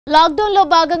Lockdown లో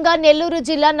భాగంగా నెల్లూరు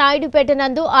జిల్లా నాయుడుపేట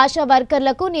నందు ఆశా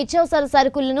వర్కర్లకు నిత్యావసర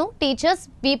సరుకులను టీచర్స్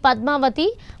వి పద్మావతి,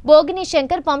 భోగిని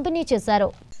శంకర్ పంపిణీ చేశారు.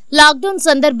 లాక్డౌన్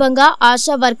సందర్భంగా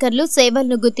ఆశా వర్కర్లు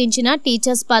సేవలను గుర్తించిన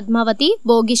టీచర్స్ పద్మావతి,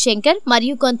 భోగి శంకర్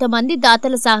మరియు కొంతమంది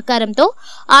దాతల సహకారంతో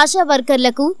ఆశా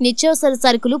వర్కర్లకు నిత్యావసర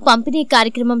సరుకులు పంపిణీ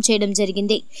కార్యక్రమం చేయడం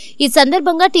జరిగింది. ఈ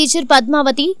సందర్భంగా టీచర్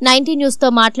పద్మావతి 90 న్యూస్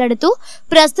తో మాట్లాడుతూ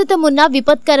ప్రస్తుతం ఉన్న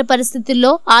విపత్కర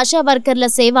పరిస్థితుల్లో ఆశా వర్కర్ల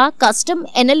సేవ కష్టం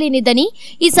ఎనలేనిదని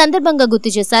ఈ సందర్భంగా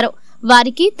గుర్తు చేశారు.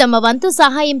 వారికి తమ వంతు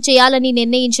సహాయం చేయాలని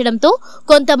నిర్ణయించడంతో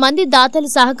కొంతమంది దాతలు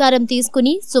సహకారం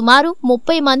తీసుకుని సుమారు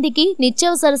 30 మందికి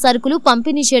నిత్యావసర సరుకులు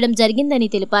పంపిణీ చేయడం జరిగిందని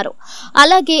తెలిపారు.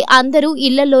 అలాగే అందరూ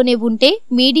ఇళ్లలోనే ఉంటే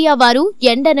మీడియా వారు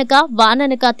ఎండనక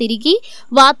వాననక తిరిగి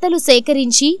వార్తలు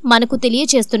సేకరించి మనకు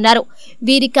తెలియజేస్తున్నారు.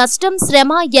 వీరి కష్టం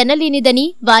శ్రమ ఎనలేనిదని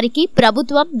వారికి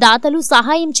ప్రభుత్వం దాతలు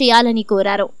సహాయం చేయాలని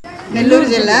కోరారు. నెల్లూరు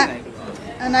జిల్లా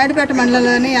నాయుడుపేట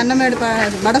మండలంలోని అన్నమేడు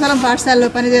బడతలం పాఠశాలలో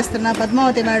పనిచేస్తున్న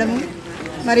పద్మావతి మేడము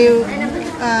మరియు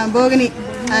భోగిని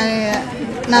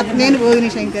నేను భోగిని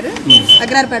శంకర్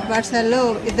అగ్రారపేట పాఠశాలలో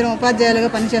ఇద్దరు ఉపాధ్యాయులుగా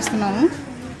పనిచేస్తున్నాము.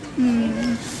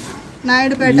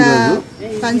 నాయుడుపేట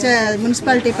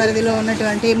మున్సిపాలిటీ పరిధిలో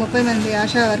ఉన్నటువంటి 30 మంది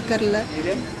ఆశా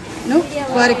వర్కర్లను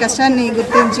వారి కష్టాన్ని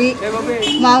గుర్తించి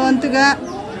మా వంతుగా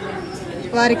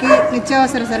వారికి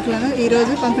నిత్యావసర సరుకులను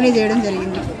ఈరోజు పంపిణీ చేయడం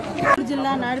జరిగింది.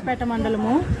 జిల్లా నాయుడుపేట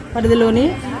మండలము పరిధిలోని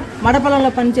మడపలలో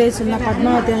పనిచేస్తున్న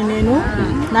పద్మావతి అని నేను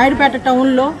నాయుడుపేట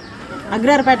టౌన్లో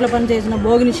అగ్రారపేటలో పనిచేసిన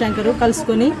భోగిని శంకరు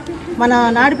కలుసుకొని మన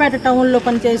నాయుడుపేట టౌన్లో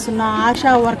పనిచేస్తున్న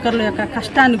ఆశా వర్కర్ల యొక్క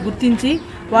కష్టాన్ని గుర్తించి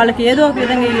వాళ్ళకి ఏదో ఒక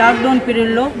విధంగా ఈ లాక్డౌన్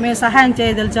పీరియడ్లో మేము సహాయం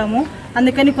చేయదలిచాము.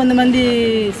 అందుకని కొంతమంది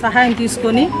సహాయం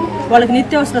తీసుకొని వాళ్ళకి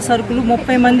నిత్యావసర సరుకులు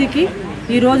 30 మందికి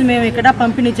ఈరోజు మేము ఇక్కడ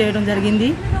పంపిణీ చేయడం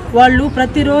జరిగింది. వాళ్ళు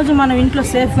ప్రతిరోజు మనం ఇంట్లో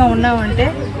సేఫ్గా ఉన్నామంటే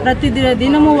ప్రతి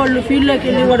దినము వాళ్ళు ఫీల్డ్లోకి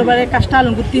వెళ్ళి వాడు పడే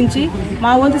కష్టాలను గుర్తించి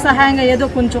మా వంతు సహాయంగా ఏదో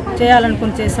కొంచెం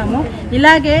చేయాలనుకుని చేశాము.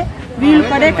 ఇలాగే వీళ్ళు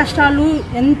పడే కష్టాలు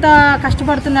ఎంత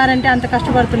కష్టపడుతున్నారంటే అంత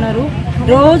కష్టపడుతున్నారు.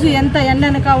 రోజు ఎంత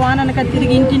ఎండనక వాననక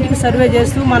తిరిగి ఇంటింటికి సర్వే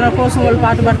చేస్తూ మన కోసం వాళ్ళు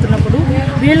పాటుపడుతున్నప్పుడు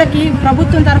వీళ్ళకి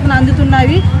ప్రభుత్వం తరఫున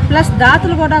అందుతున్నవి ప్లస్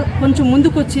దాతలు కూడా కొంచెం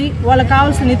ముందుకొచ్చి వాళ్ళకి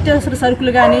కావాల్సిన నిత్యావసర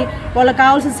సరుకులు కానీ వాళ్ళకి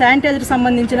కావాల్సిన శానిటైజర్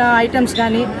సంబంధించిన ఐటమ్స్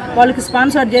కానీ వాళ్ళకి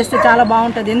స్పాన్సర్ చేస్తే చాలా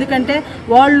బాగుంటుంది. ఎందుకంటే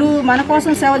వాళ్ళు మన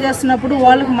కోసం సేవ చేస్తున్నప్పుడు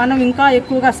వాళ్ళకి మనం ఇంకా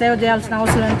ఎక్కువగా సేవ చేయాల్సిన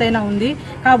అవసరం ఎంతైనా ఉంది.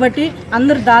 కాబట్టి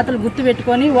అందరూ దాతలు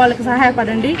గుర్తుపెట్టుకొని వాళ్ళకి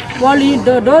సహాయపడండి. వాళ్ళు ఈ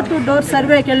డోర్ టు డోర్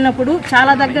సర్వేకి వెళ్ళినప్పుడు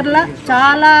చాలా దగ్గరలో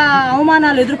చాలా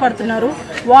అవమానాలు ఎదురుపడుతున్నారు.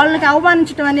 వాళ్ళకి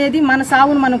అవమానించడం అనేది మన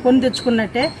సావును మనం కొని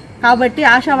తెచ్చుకున్నట్టే. కాబట్టి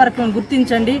ఆశా వర్కర్లను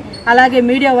గుర్తించండి. అలాగే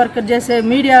మీడియా వర్కర్ చేసే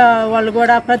మీడియా వాళ్ళు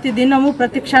కూడా ప్రతి దినము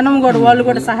ప్రతి క్షణం కూడా వాళ్ళు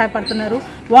కూడా సహాయపడుతున్నారు.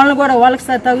 వాళ్ళని కూడా వాళ్ళకి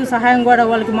తగు సహాయం కూడా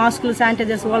వాళ్ళకి మాస్కులు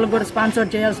శానిటైజర్స్ వాళ్ళకి కూడా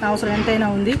స్పాన్సర్ చేయాల్సిన అవసరం ఎంతైనా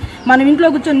ఉంది. మనం ఇంట్లో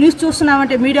కూర్చొని న్యూస్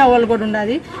చూస్తున్నామంటే మీడియా వాళ్ళు కూడా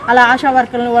ఉండాలి. అలా ఆశా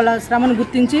వర్కర్లను వాళ్ళ శ్రమను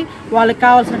గుర్తించి వాళ్ళకి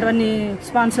కావాల్సినటువంటి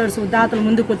స్పాన్సర్స్ దాతలు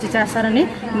ముందుకు వచ్చి చేస్తారని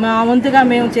మా వంతుగా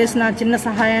మేము చేసిన చిన్న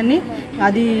సహాయాన్ని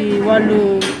అది వాళ్ళు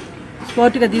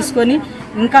స్పోర్ట్గా తీసుకొని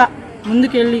ఇంకా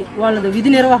ముందుకెళ్ళి వాళ్ళ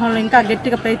విధి నిర్వహణలో ఇంకా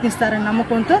గట్టిగా ప్రయత్నిస్తారని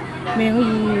నమ్మకంతో మేము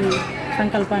ఈ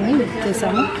సంకల్పాన్ని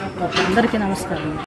చేశాము. అందరికీ నమస్కారం.